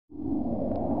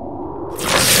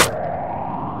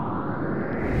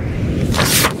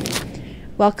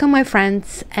Welcome, my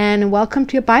friends, and welcome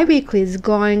to your bi-weeklies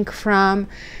going from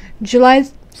July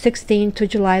 16th to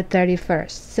July 31st.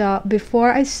 So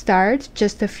before I start,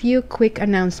 just a few quick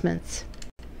announcements.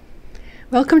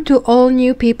 Welcome to all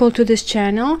new people to this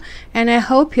channel, and I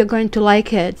hope you're going to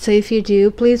like it. So if you do,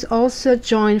 please also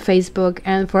join Facebook,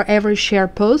 and for every share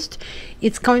post,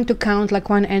 it's going to count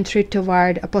like one entry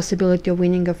toward a possibility of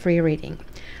winning a free reading.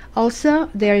 Also,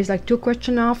 there is like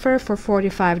 2-question offer for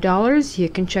 $45. You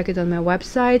can check it on my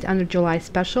website under July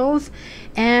specials.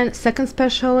 And second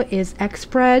special is X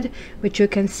spread, which you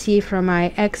can see from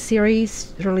my X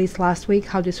series released last week,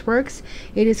 how this works.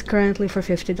 It is currently for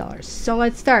 $50. So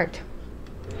let's start.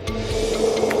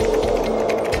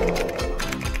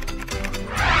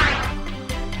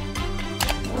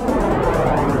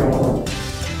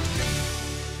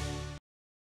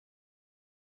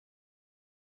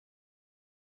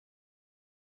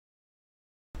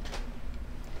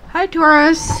 Hi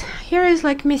Taurus, here is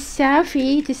like Miss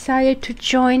Safi decided to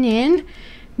join in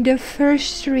the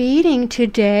first reading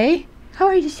today. How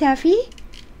are you, Safi?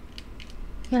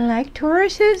 You like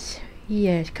Tauruses?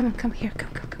 Yes, come here,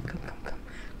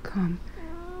 come.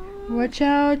 Watch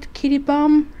out, kitty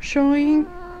bum showing.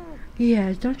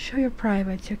 Yes, don't show your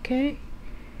privates, okay?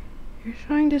 You're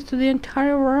showing this to the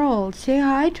entire world. Say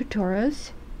hi to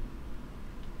Taurus.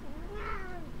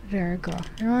 There you go.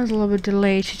 Everyone's a little bit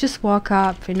delayed. She just woke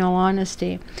up, in all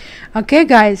honesty. Okay,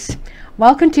 guys.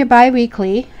 Welcome to your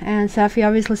bi-weekly. And Safi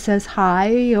obviously says hi.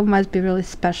 You must be really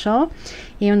special.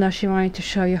 Even though she wanted to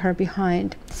show you her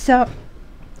behind. So,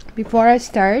 before I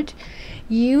start,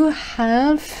 you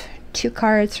have 2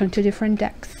 cards from 2 different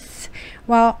decks.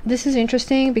 Well, this is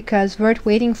interesting because worth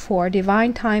waiting for.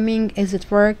 Divine timing is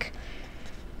at work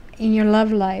in your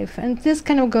love life, and this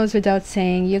kind of goes without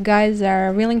saying. You guys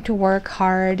are willing to work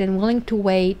hard and willing to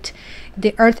wait.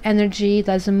 The earth energy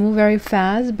doesn't move very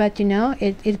fast, but you know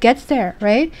it gets there,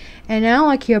 right? And now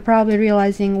like you're probably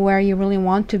realizing where you really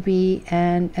want to be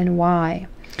and why.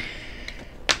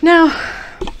 Now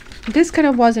this kind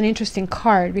of was an interesting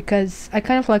card because I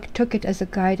kind of like took it as a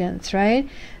guidance, right?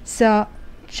 So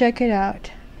check it out.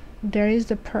 There is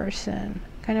the person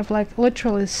kind of like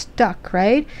literally stuck,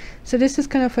 right? So this is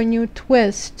kind of a new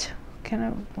twist. Kind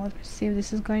of, let me see if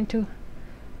this is going to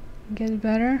get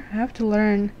better. I have to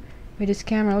learn with this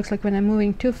camera. Looks like when I'm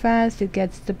moving too fast it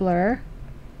gets the blur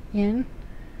in.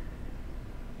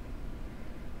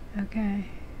 Okay,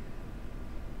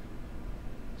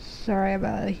 sorry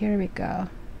about it. Here we go.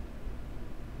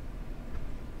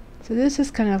 So this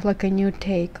is kind of like a new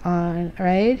take on,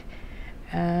 right?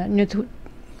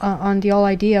 On the whole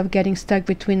idea of getting stuck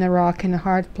between a rock and a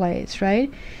hard place,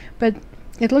 right? But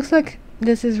it looks like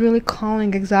this is really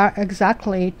calling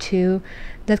exactly to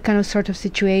that kind of sort of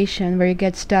situation where you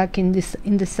get stuck in this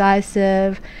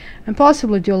indecisive and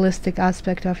possibly dualistic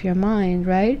aspect of your mind,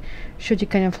 right? Should you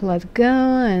kind of let go,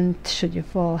 and should you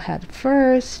fall head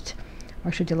first,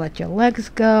 or should you let your legs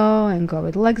go and go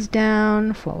with legs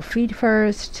down, fall feet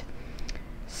first?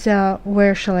 So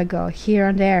where shall I go? Here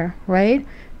and there, right?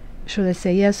 Should I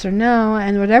say yes or no?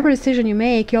 And whatever decision you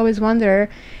make, you always wonder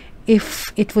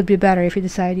if it would be better if you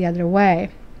decide the other way,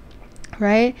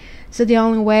 right? So the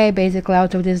only way basically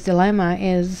out of this dilemma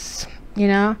is, you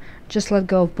know, just let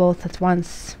go of both at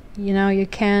once. You know, you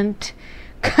can't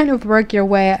kind of work your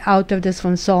way out of this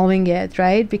one solving it,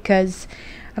 right? Because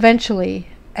eventually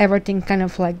everything kind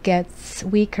of like gets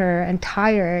weaker and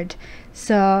tired.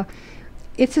 So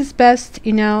it's as best,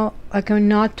 you know, like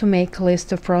not to make a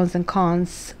list of pros and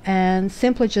cons and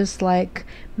simply just like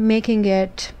making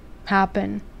it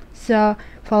happen. So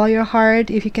follow your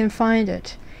heart if you can find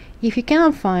it. If you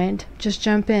cannot find, just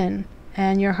jump in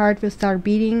and your heart will start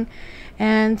beating,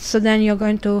 and so then you're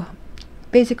going to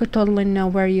basically totally know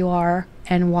where you are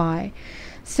and why.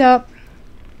 So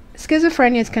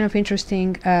schizophrenia is kind of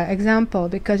interesting example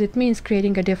because it means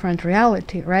creating a different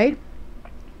reality, right?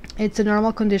 It's a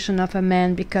normal condition of a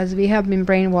man because we have been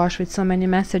brainwashed with so many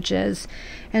messages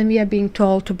and we are being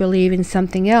told to believe in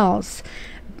something else,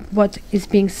 what is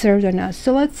being served on us.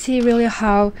 So let's see really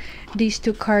how these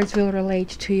 2 cards will relate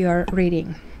to your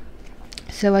reading.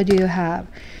 So what do you have?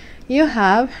 You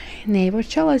have Knave of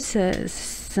Chalices.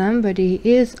 Somebody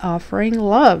is offering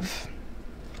love.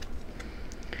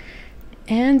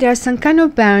 And there's some kind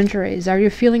of boundaries. Are you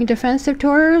feeling defensive,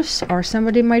 Taurus? Or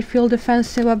somebody might feel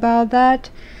defensive about that.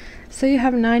 So you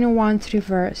have 9 of Wands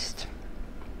reversed.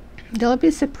 They'll be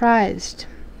surprised.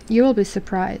 You will be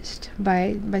surprised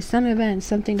by some event,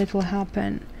 something that will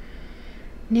happen.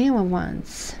 Knave of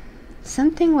Wands.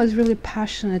 Something was really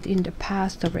passionate in the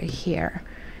past over here.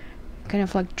 Kind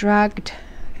of like dragged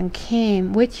and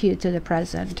came with you to the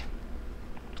present.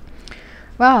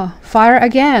 Wow, fire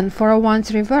again,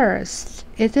 401's reversed.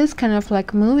 It is kind of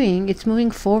like moving, it's moving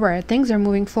forward. Things are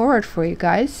moving forward for you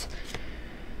guys.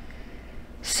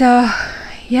 So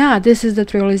yeah, this is the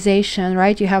realization,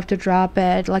 right? You have to drop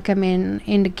it. Like, I mean,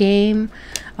 in the game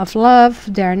of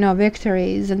love, there are no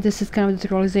victories, and this is kind of the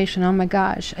realization, oh my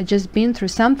gosh, I just been through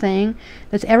something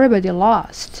that everybody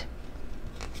lost.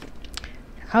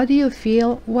 How do you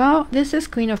feel? Well, this is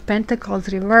Queen of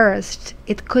Pentacles reversed.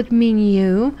 It could mean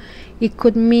you. It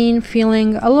could mean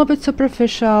feeling a little bit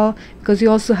superficial, because you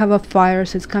also have a fire,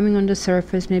 so it's coming on the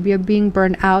surface. Maybe you're being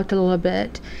burned out a little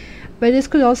bit. But this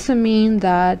could also mean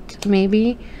that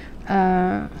maybe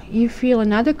you feel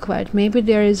inadequate. Maybe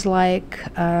there is like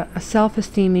a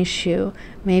self-esteem issue.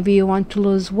 Maybe you want to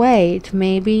lose weight.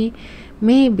 Maybe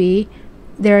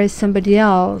there is somebody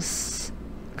else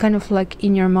kind of like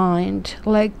in your mind.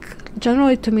 Like,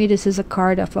 generally to me this is a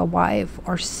card of a wife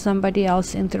or somebody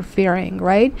else interfering,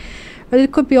 right? But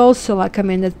it could be also like, I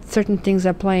mean, that certain things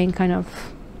are playing kind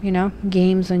of, you know,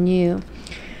 games on you.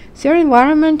 So your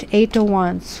environment, 8 of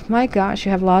Wands. My gosh,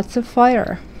 you have lots of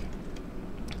fire.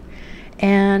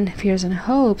 And fears and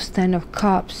hopes, 10 of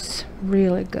Cups.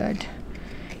 Really good.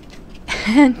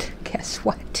 And guess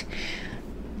what?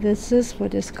 This is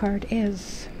what this card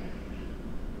is.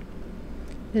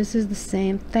 This is the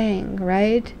same thing,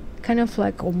 right? Kind of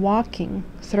like walking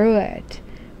through it.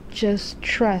 Just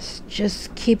trust,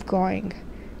 just keep going.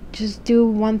 Just do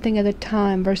one thing at a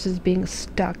time versus being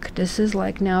stuck. This is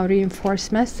like now a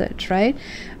reinforced message, right?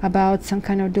 About some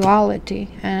kind of duality.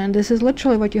 And this is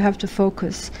literally what you have to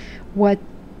focus. What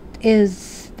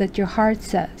is that your heart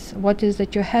says? What is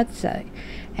that your head says?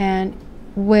 And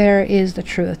where is the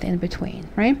truth in between,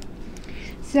 right?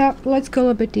 So let's go a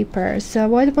little bit deeper. So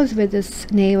what was with this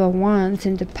Knave of Wands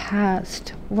in the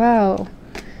past? Wow.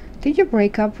 Did you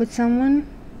break up with someone?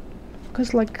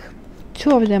 Because like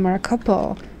 2 of them are a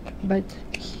couple, but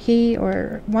he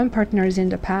or one partner is in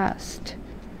the past.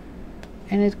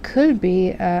 And it could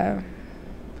be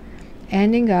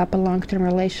ending up a long-term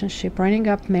relationship, ending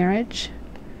up marriage.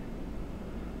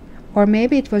 Or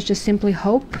maybe it was just simply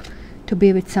hope to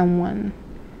be with someone.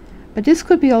 But this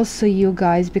could be also you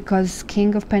guys, because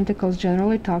King of Pentacles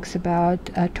generally talks about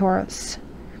Taurus.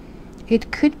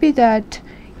 It could be that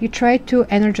you try to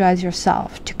energize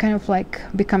yourself to kind of like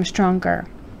become stronger.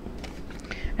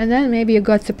 And then maybe you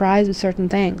got surprised with certain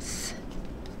things.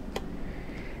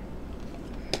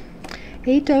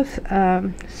 8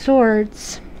 of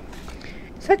Swords.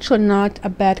 It's actually not a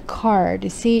bad card. You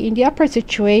see, in the upper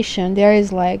situation, there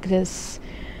is like this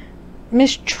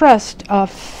mistrust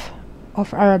of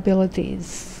our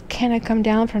abilities. Can I come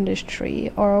down from this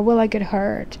tree, or will I get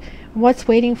hurt? What's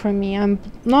waiting for me? I'm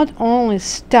not only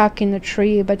stuck in the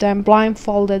tree, but I'm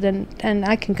blindfolded, and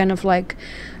I can kind of like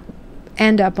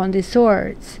end up on these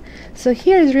swords. So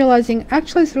here is realizing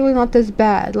actually it's really not as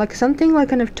bad. Like something like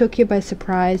kind of took you by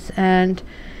surprise, and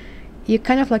you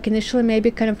kind of like initially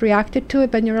maybe kind of reacted to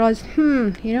it, but you realize,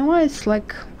 you know what, it's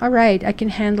like, all right, I can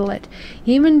handle it.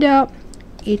 Even though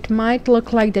it might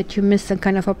look like that you missed some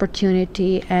kind of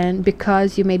opportunity, and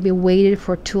because you maybe waited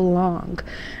for too long.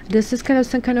 This is kind of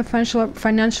some kind of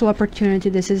financial opportunity.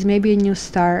 This is maybe a new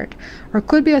start, or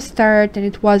could be a start and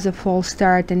it was a false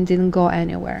start and didn't go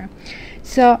anywhere.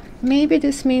 So maybe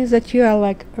this means that you are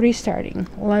like restarting.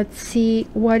 Let's see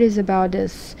what is about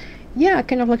this. Yeah,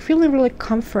 kind of like feeling really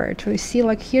comfort. We see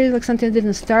like here like something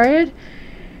didn't start,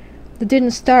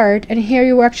 and here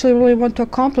you actually really want to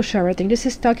accomplish everything. This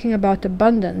is talking about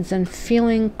abundance and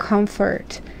feeling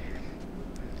comfort.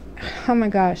 Oh my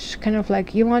gosh, kind of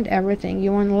like you want everything.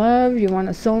 You want love, you want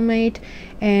a soulmate,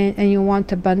 and you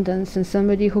want abundance, and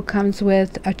somebody who comes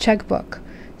with a checkbook.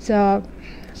 So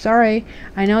sorry,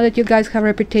 I know that you guys have a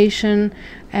reputation,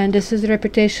 and this is the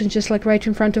reputation just like right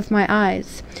in front of my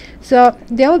eyes. So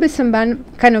there will be some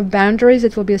kind of boundaries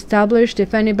that will be established.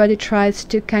 If anybody tries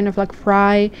to kind of like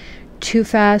pry too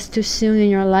fast, too soon in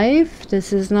your life,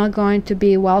 this is not going to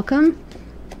be welcome.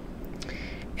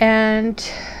 And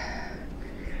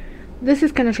this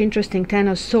is kind of interesting, 10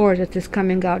 of Swords that is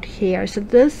coming out here. So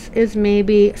this is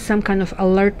maybe some kind of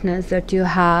alertness that you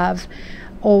have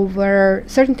over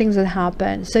certain things that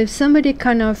happen. So if somebody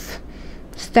kind of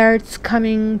starts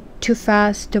coming too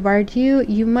fast toward you,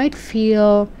 you might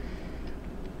feel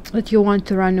that you want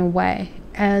to run away,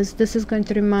 as this is going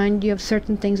to remind you of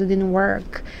certain things that didn't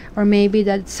work, or maybe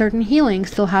that certain healing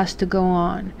still has to go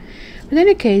on. But in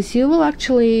any case, you will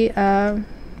actually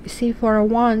see 4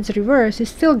 of Wands reverse is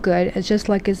still good. It's just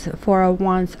like it's 4 of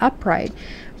Wands upright.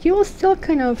 you will still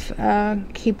kind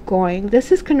of keep going.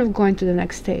 This is kind of going to the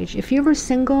next stage. If you were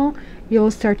single, you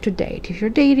will start to date. If you're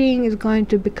dating, it's going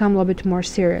to become a little bit more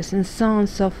serious, and so on and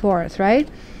so forth, right?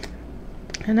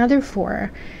 Another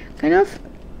 4, kind of,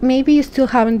 maybe you still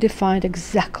haven't defined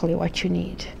exactly what you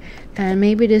need, and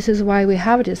maybe this is why we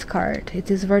have this card. It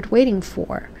is worth waiting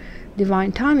for.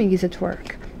 Divine timing is at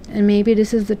work, and maybe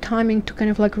this is the timing to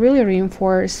kind of like really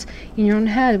reinforce in your own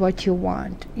head what you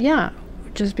want. Yeah,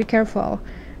 just be careful.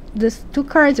 These 2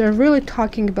 cards are really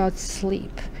talking about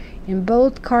sleep. In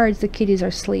both cards, the kitties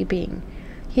are sleeping.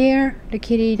 Here, the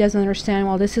kitty doesn't understand,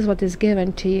 well, this is what is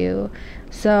given to you.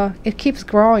 So it keeps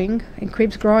growing, and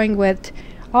keeps growing with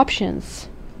options.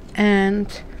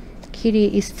 And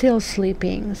kitty is still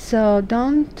sleeping. So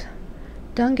don't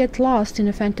get lost in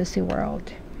a fantasy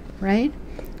world, right?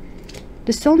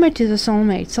 The soulmate is a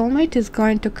soulmate. Soulmate is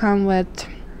going to come with,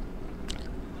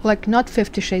 like, not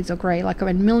 50 shades of gray, like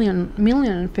a million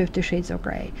and 50 shades of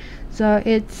gray. So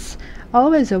it's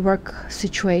always a work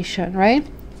situation, right?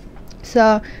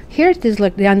 So here it is,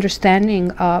 like the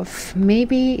understanding of,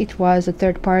 maybe it was a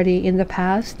third party in the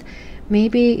past,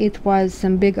 maybe it was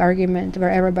some big argument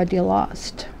where everybody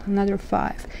lost. Another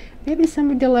 5, maybe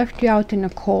somebody left you out in a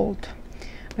cold,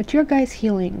 but your guy's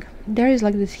healing. There is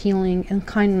like this healing and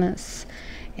kindness,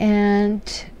 and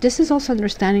this is also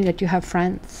understanding that you have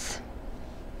friends.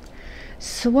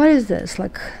 So what is this?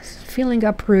 Like feeling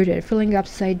uprooted, feeling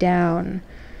upside down.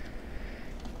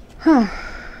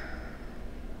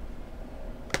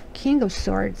 King of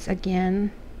Swords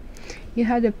again. You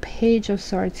had a Page of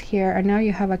Swords here, and now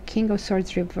you have a King of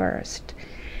Swords reversed.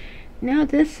 Now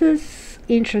this is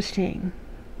interesting.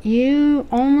 You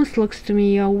almost, looks to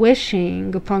me, you're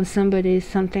wishing upon somebody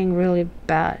something really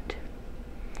bad.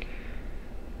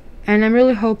 And I'm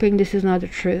really hoping this is not the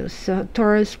truth. So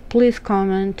Taurus, please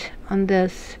comment on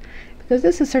this, because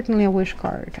this is certainly a wish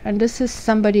card, and this is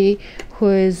somebody who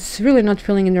is really not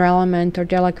feeling in their element, or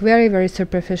they're like very, very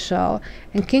superficial.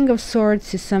 And King of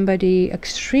Swords is somebody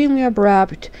extremely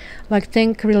abrupt, like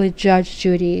think really Judge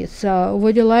Judy. So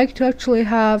would you like to actually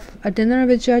have a dinner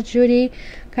with Judge Judy?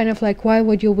 Kind of like, why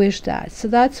would you wish that? So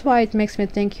that's why it makes me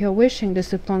think you're wishing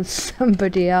this upon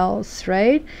somebody else,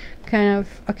 right? Kind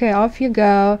of, okay, off you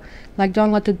go, like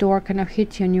don't let the door kind of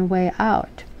hit you on your way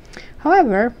out.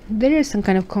 However, there is some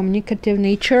kind of communicative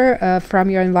nature from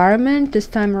your environment this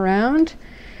time around.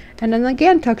 And then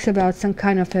again talks about some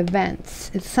kind of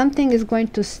events. It's something is going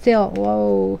to still,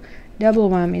 whoa, double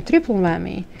whammy, triple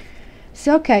whammy.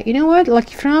 So okay, you know what,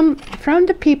 like from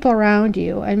the people around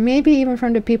you, and maybe even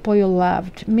from the people you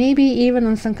loved, maybe even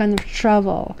on some kind of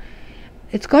travel,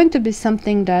 it's going to be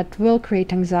something that will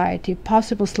create anxiety,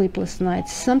 possible sleepless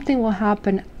nights. Something will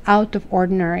happen out of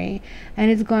ordinary,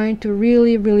 and it's going to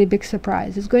really, really big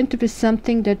surprise. It's going to be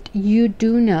something that you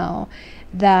do know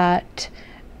that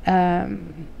had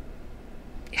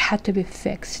to be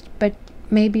fixed, but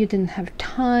maybe you didn't have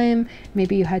time,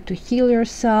 maybe you had to heal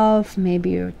yourself, maybe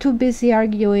you're too busy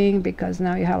arguing, because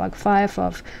now you have like 5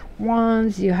 of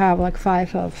Wands, you have like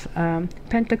 5 of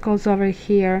Pentacles over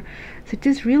here. So it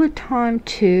is really time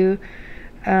to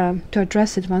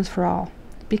address it once for all,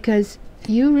 because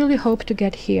you really hope to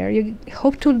get here. You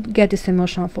hope to get this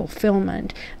emotional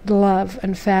fulfillment, the love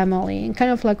and family, and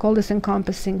kind of like all this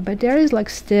encompassing, but there is like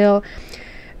still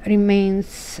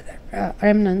remains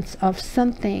remnants of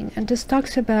something. And this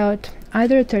talks about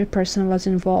either a third person was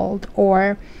involved,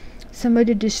 or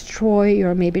somebody destroy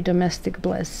your maybe domestic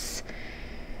bliss.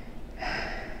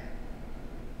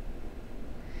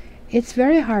 It's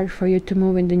very hard for you to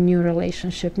move in the new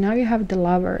relationship. Now you have the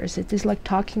Lovers. It is like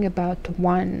talking about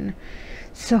one.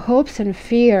 So hopes and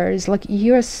fears, like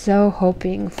you're so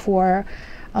hoping for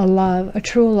a love, a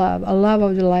true love, a love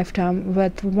of the lifetime,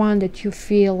 but one that you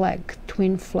feel like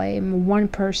twin flame, one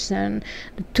person,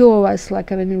 the two of us,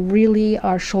 like, I mean, really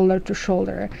are shoulder to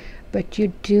shoulder. But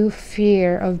you do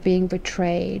fear of being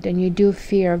betrayed, and you do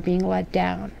fear of being let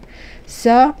down.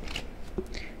 So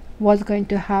what's going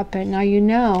to happen? Now you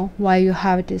know why you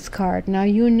have this card. Now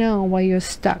you know why you're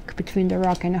stuck between the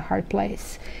rock and a hard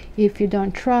place. If you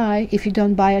don't try, if you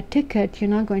don't buy a ticket, you're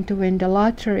not going to win the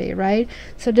lottery, right?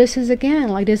 So this is, again,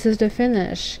 like, this is the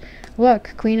finish.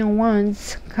 Look, Queen of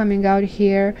Wands coming out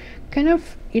here. Kind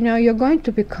of, you know, you're going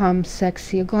to become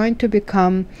sexy. You're going to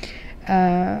become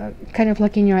kind of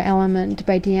like in your element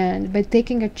by the end, by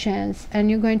taking a chance, and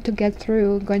you're going to get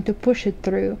through, going to push it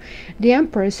through. The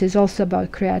Empress is also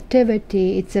about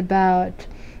creativity. It's about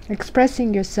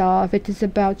expressing yourself. It is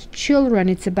about children.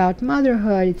 It's about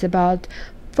motherhood. It's about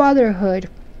fatherhood.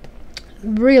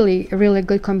 Really, really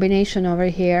good combination over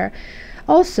here.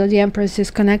 Also, the Empress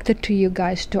is connected to you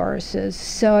guys, Tauruses.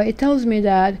 So it tells me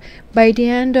that by the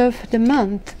end of the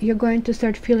month, you're going to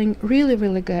start feeling really,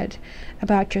 really good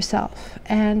about yourself.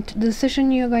 And the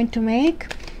decision you're going to make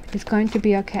is going to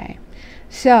be okay.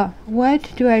 So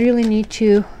what do I really need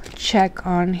to check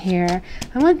on here?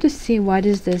 I want to see what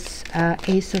is this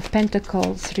Ace of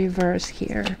Pentacles reverse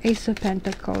here. Ace of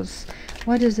Pentacles.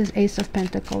 What is this Ace of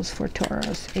Pentacles for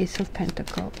Taurus? Ace of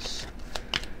Pentacles.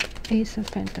 Ace of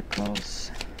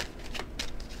Pentacles.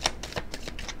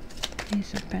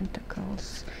 Ace of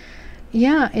Pentacles.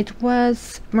 Yeah, it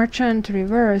was Merchant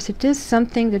reverse. It is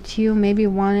something that you maybe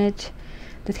wanted,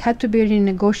 that had to be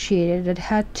renegotiated, that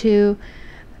had to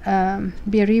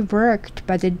be reworked,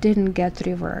 but it didn't get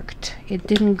reworked. It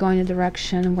didn't go in the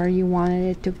direction where you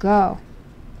wanted it to go.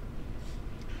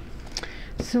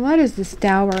 So what is this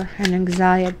Tower and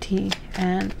anxiety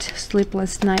and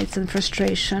sleepless nights and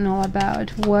frustration all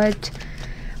about? What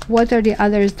are the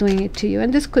others doing it to you?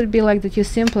 And this could be like that you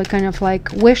simply kind of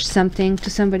like wish something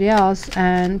to somebody else,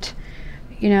 and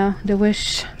you know, the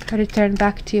wish returned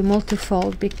back to you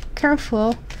multifold. Be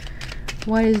careful.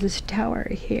 What is this Tower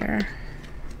here?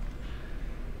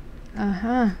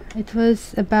 It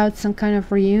was about some kind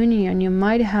of reunion. You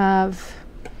might have.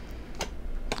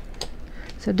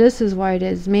 So this is why it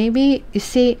is. Maybe, you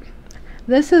see,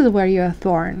 this is where you're a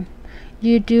thorn.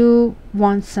 You do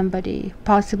want somebody,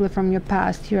 possibly from your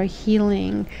past. You're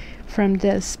healing from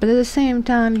this. But at the same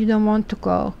time, you don't want to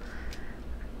go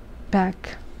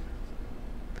back.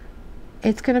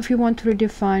 It's kind of, you want to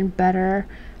redefine better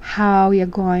how you're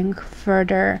going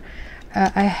further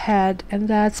ahead, and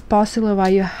that's possibly why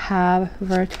you have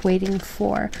worth waiting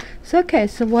for. So okay,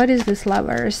 so what is this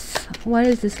Lovers? What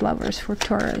is this Lovers for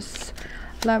Taurus?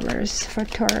 Lovers for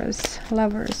Taurus.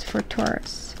 Lovers for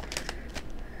Taurus.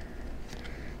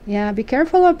 Yeah, be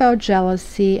careful about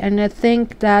jealousy, and I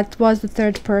think that was the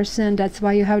third person. That's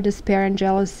why you have despair and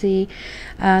jealousy.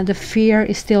 The fear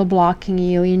is still blocking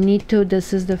you. You need to,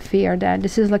 this is the fear, that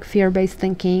this is like fear-based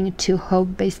thinking to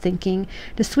hope-based thinking.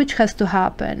 The switch has to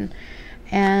happen,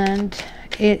 and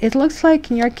it looks like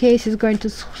in your case it's going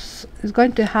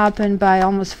to happen by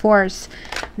almost force,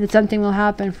 that something will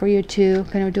happen for you to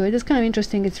kind of do it. It's kind of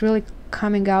interesting. It's really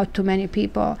coming out to many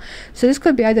people. So this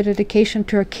could be either dedication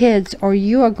to your kids, or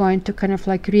you are going to kind of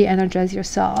like re-energize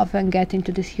yourself and get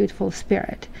into this youthful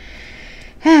spirit.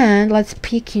 And let's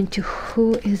peek into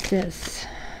who is this.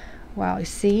 Wow, you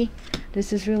see,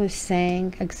 this is really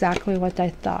saying exactly what I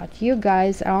thought. You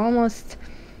guys are almost,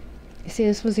 you see,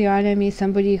 this was your enemy,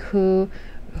 somebody who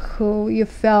you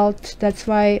felt, that's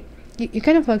why you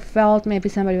kind of like felt maybe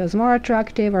somebody was more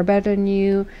attractive or better than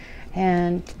you,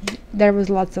 and there was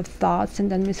lots of thoughts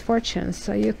and then misfortunes.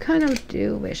 So you kind of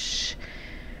do wish,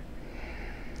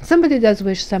 somebody does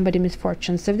wish somebody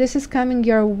misfortune. So if this is coming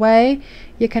your way,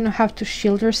 you kind of have to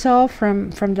shield yourself from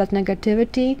that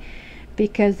negativity,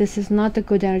 because this is not a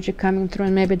good energy coming through,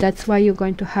 and maybe that's why you're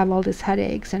going to have all these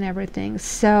headaches and everything.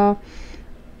 So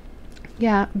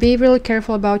yeah, be really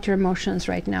careful about your emotions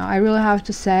right now. I really have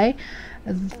to say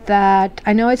that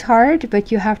I know it's hard,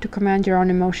 but you have to command your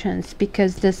own emotions,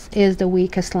 because this is the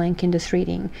weakest link in this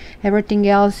reading. Everything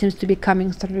else seems to be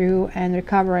coming through and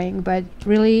recovering, but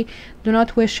really do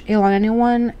not wish ill on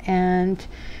anyone, and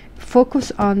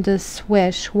focus on this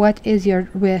wish. What is your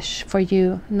wish for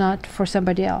you, not for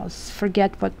somebody else?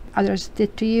 Forget what others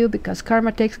did to you, because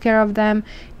karma takes care of them.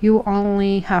 You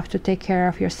only have to take care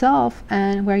of yourself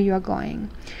and where you are going.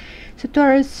 So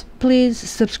Taurus, please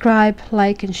subscribe,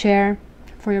 like, and share.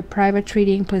 For your private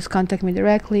reading, please contact me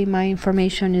directly. My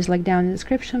information is like down in the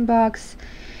description box,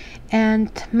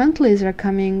 and monthlies are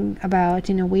coming about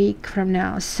in a week from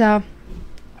now, so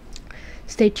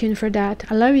stay tuned for that.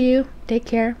 I love you. Take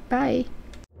care. Bye.